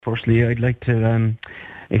firstly, I'd like to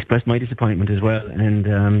express my disappointment as well,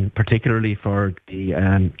 and particularly for the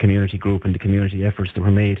community group and the community efforts that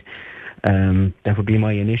were made. That would be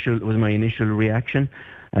my initial reaction.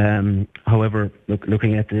 However,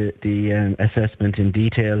 looking at the assessment in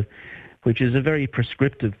detail, which is a very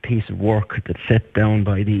prescriptive piece of work that's set down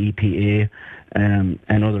by the EPA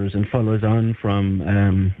and others, and follows on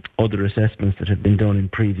from other assessments that have been done in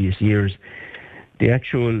previous years.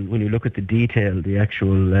 When you look at the detail, the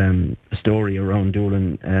actual story around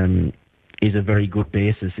Doolin is a very good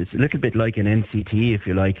basis. It's a little bit like an NCT, if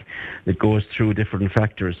you like, that goes through different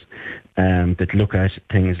factors that look at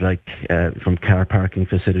things like from car parking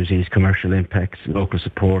facilities, commercial impacts, local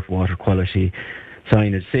support, water quality,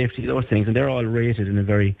 signage, safety, those things, and they're all rated in a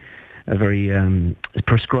very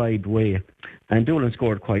prescribed way. And Doolin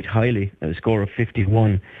scored quite highly, a score of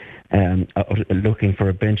 51, looking for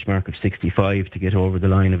a benchmark of 65 to get over the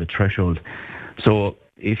line of a threshold. So,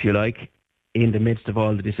 if you like, in the midst of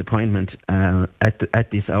all the disappointment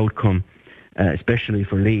at this outcome, especially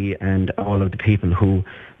for Lee and all of the people who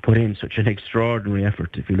put in such an extraordinary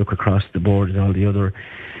effort, if you look across the board at all the other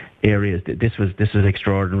areas, this was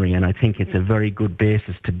extraordinary, and I think it's a very good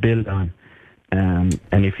basis to build on. And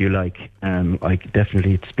if you like, I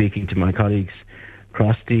definitely, speaking to my colleagues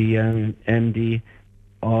across the MD,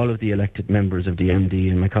 all of the elected members of the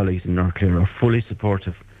MD and my colleagues in North Clare are fully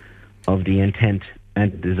supportive of the intent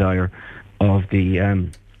and the desire of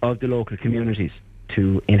the local communities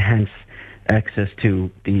to enhance access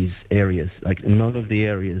to these areas. Like, none of the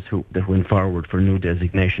areas that went forward for new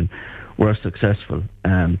designation were successful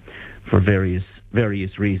for various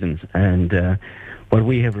reasons. And what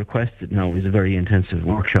we have requested now is a very intensive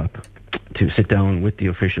workshop to sit down with the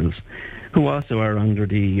officials, who also are under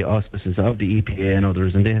the auspices of the EPA and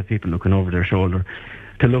others, and they have people looking over their shoulder,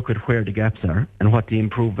 to look at where the gaps are and what the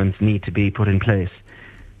improvements need to be put in place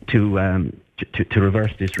to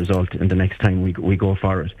reverse this result in the next time we go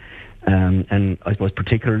for it. And I suppose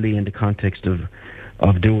particularly in the context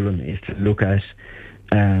of Doolin is to look at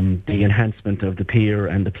the enhancement of the pier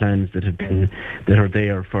and the plans that are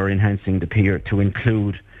there for enhancing the pier, to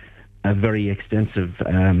include a very extensive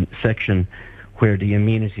section where the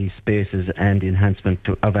amenity spaces and enhancement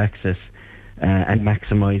of access and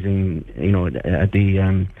maximising,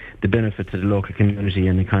 the benefits of the local community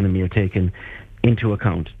and economy are taken into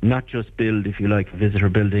account. Not just build, if you like, a visitor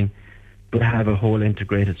building, but have a whole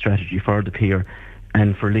integrated strategy for the pier.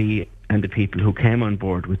 And for Lee and the people who came on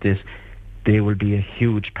board with this, they will be a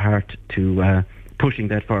huge part to pushing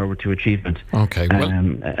that forward to achievement. Okay, well,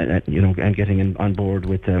 and getting on board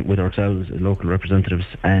with ourselves, local representatives,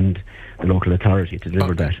 and the local authority to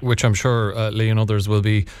deliver that. Which I'm sure Lee and others will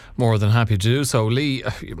be more than happy to do so. Lee,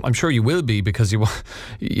 I'm sure you will be, because you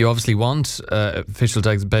obviously want official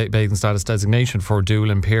bathing status designation for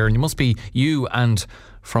Doolin Pier, and you and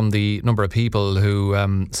from the number of people who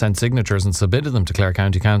sent signatures and submitted them to Clare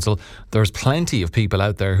County Council, there's plenty of people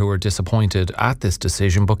out there who are disappointed at this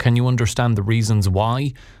decision. But can you understand the reasons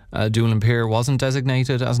why Doolin Pier wasn't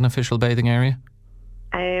designated as an official bathing area?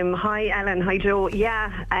 Hi Alan, hi Joe.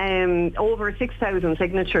 Yeah, over 6,000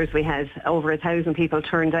 signatures we had. Over 1,000 people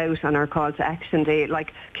turned out on our call to action day.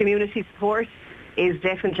 Like, community support is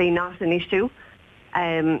definitely not an issue.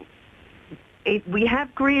 We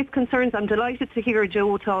have grave concerns. I'm delighted to hear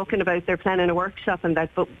Joe talking about their planning a workshop and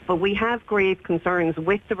that, but we have grave concerns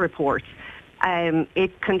with the report.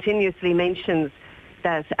 It continuously mentions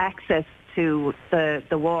that access to the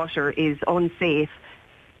water is unsafe.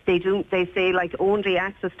 They say, like, only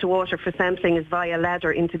access to water for sampling is via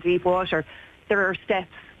ladder into deep water. There are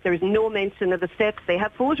steps. There's no mention of the steps. They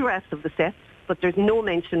have photographs of the steps, but there's no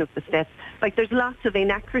mention of the steps. Like, there's lots of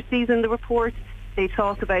inaccuracies in the report. They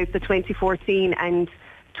talk about the 2014 and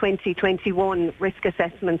 2021 risk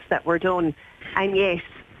assessments that were done. And yet,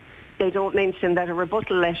 they don't mention that a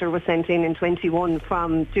rebuttal letter was sent in 21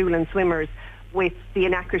 from Doolin swimmers with the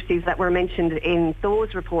inaccuracies that were mentioned in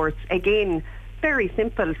those reports. Again, very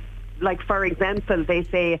simple. Like, for example, they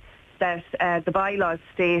say that the bylaws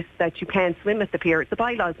state that you can't swim at the pier. The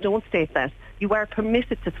bylaws don't state that. You are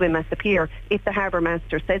permitted to swim at the pier if the harbour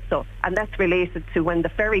master says so. And that's related to when the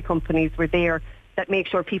ferry companies were there that make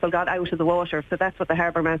sure people got out of the water. So that's what the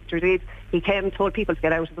harbour master did. He came and told people to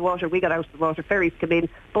get out of the water. We got out of the water. Ferries came in,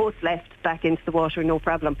 boats left back into the water, no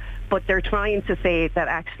problem. But they're trying to say that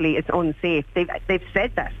actually it's unsafe. They've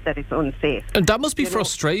said that it's unsafe. And that must be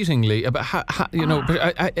frustratingly.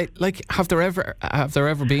 Have there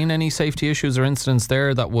ever been any safety issues or incidents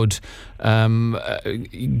there that would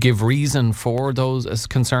give reason for those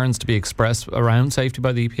concerns to be expressed around safety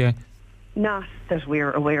by the EPA? Not that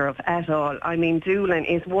we're aware of at all. I mean, Doolin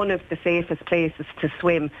is one of the safest places to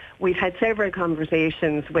swim. We've had several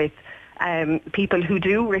conversations with people who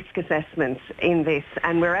do risk assessments in this,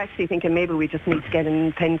 and we're actually thinking maybe we just need to get an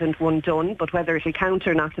independent one done, but whether it'll count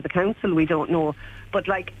or not to the council, we don't know. But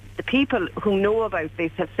like, the people who know about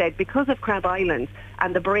this have said, because of Crab Island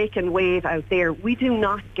and the breaking wave out there, we do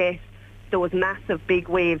not get those massive big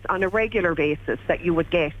waves on a regular basis that you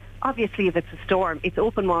would get. Obviously, if it's a storm, it's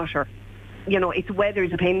open water. You know, it's weather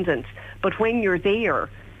dependent. But when you're there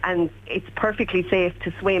and it's perfectly safe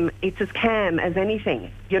to swim, it's as calm as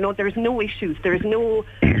anything. You know, there's no issues. There's no,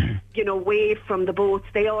 you know, wave from the boats.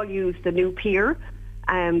 They all use the new pier,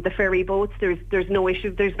 the ferry boats. There's no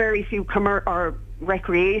issue. There's very few or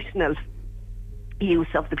recreational use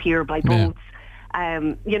of the pier by boats.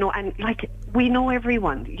 You know, and like, we know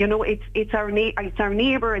everyone. You know, it's our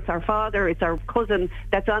neighbour, it's our father, it's our cousin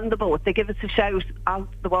that's on the boat. They give us a shout, out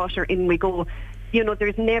the water, in we go. You know,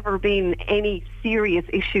 there's never been any serious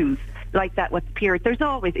issues like that with the pier. There's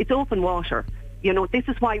always, it's open water. You know, this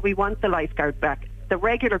is why we want the lifeguard back. The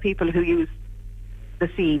regular people who use the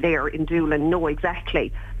sea there in Doolin know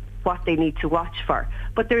exactly what they need to watch for.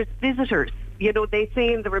 But there's visitors. You know, they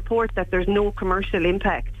say in the report that there's no commercial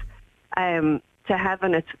impact to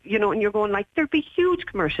having it, you know, and you're going like, there'd be huge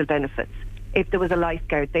commercial benefits if there was a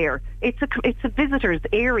lifeguard there. It's a visitors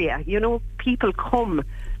area, you know, people come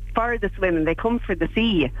for the swimming, they come for the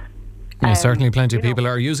sea. Yeah, certainly plenty of people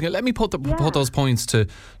are using it. Let me put those points to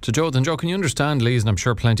Joe. Then Joe, can you understand Lee's, and I'm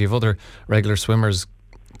sure plenty of other regular swimmers,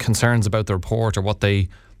 concerns about the report or what they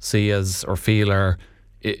see as or feel are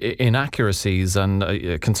inaccuracies, and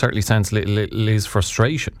can certainly sense Lee's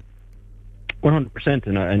frustration. 100%,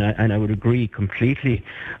 and I would agree completely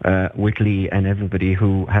with Lee and everybody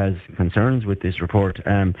who has concerns with this report.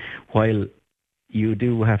 While you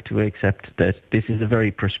do have to accept that this is a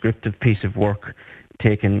very prescriptive piece of work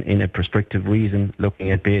taken in a prescriptive reason,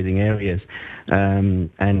 looking at bathing areas,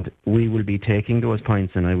 and we will be taking those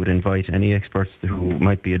points, and I would invite any experts who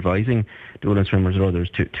might be advising Doolin swimmers or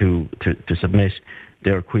others to submit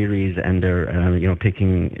their queries and their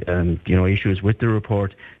picking issues with the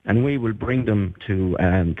report, and we will bring them to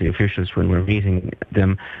the officials when we're meeting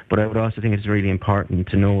them. But I would also think it's really important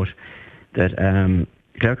to note that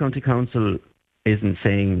Clare County Council isn't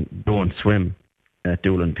saying don't swim at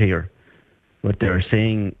Doolin Pier. What they're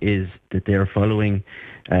saying is that they're following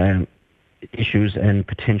issues and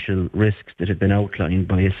potential risks that have been outlined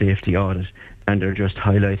by a safety audit, and they're just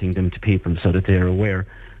highlighting them to people so that they're aware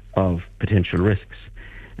of potential risks.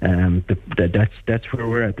 That's where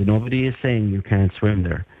we're at. Nobody is saying you can't swim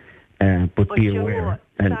there, but be aware.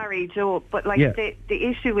 Sorry, Joe, but the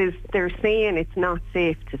issue is they're saying it's not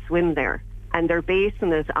safe to swim there, and they're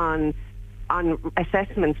basing it on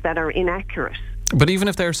assessments that are inaccurate. But even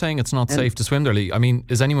if they're saying it's not safe to swim there, Lee, I mean,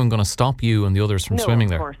 is anyone going to stop you and the others from swimming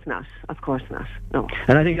there? No, of course not. No.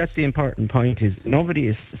 And I think that's the important point, is nobody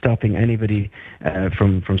is stopping anybody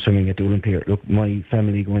from swimming at Doolin Pier. Look, my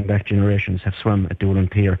family going back generations have swum at Doolin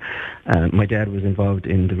Pier. My dad was involved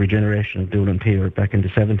in the regeneration of Doolin Pier back in the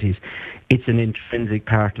 70s. It's an intrinsic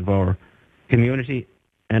part of our community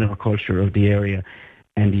and our culture of the area.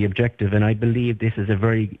 And the objective, and I believe this is a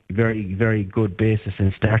very, very, very good basis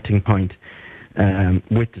and starting point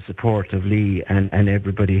with the support of Lee and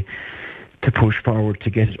everybody to push forward to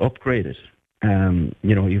get it upgraded.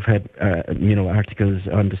 You've had articles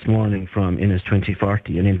on this morning from Innis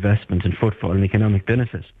 2040, an investment in footfall and economic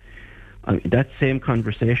benefit. That same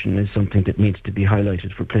conversation is something that needs to be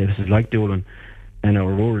highlighted for places like Doolin and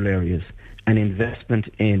our rural areas. An investment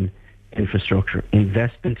in infrastructure,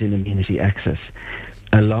 investment in amenity access,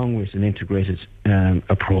 along with an integrated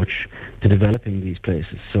approach to developing these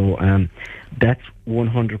places. So that's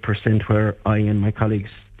 100% where I and my colleagues,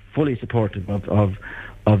 fully supportive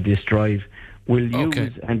of this drive, will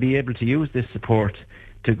use and be able to use this support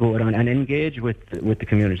to go around and engage with the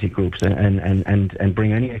community groups and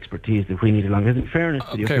bring any expertise that we need along. Because in fairness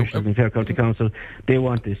to the officials in Clare County Council, they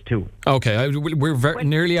want this too. Okay, we're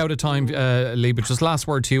nearly out of time, Lee, but just last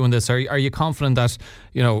word to you on this. Are you confident that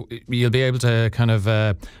you'll be able to kind of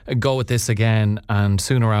go with this again, and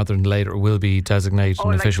sooner rather than later it will be designated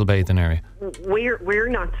an official bathing area? We're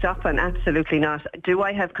not stopping, absolutely not. Do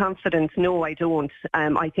I have confidence? No, I don't.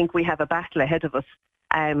 I think we have a battle ahead of us.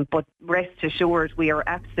 But rest assured, we are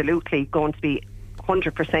absolutely going to be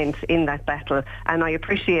 100% in that battle. And I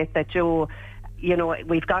appreciate that, Joe,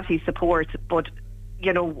 we've got his support, but,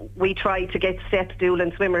 we tried to get steps.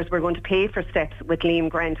 Doolin swimmers were going to pay for steps with Liam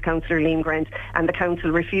Grant, Councillor Liam Grant, and the council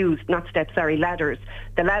refused. Not steps, sorry, ladders.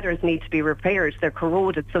 The ladders need to be repaired. They're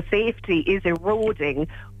corroded. So safety is eroding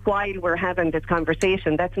while we're having this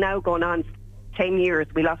conversation. That's now gone on 10 years.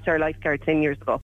 We lost our lifeguard 10 years ago.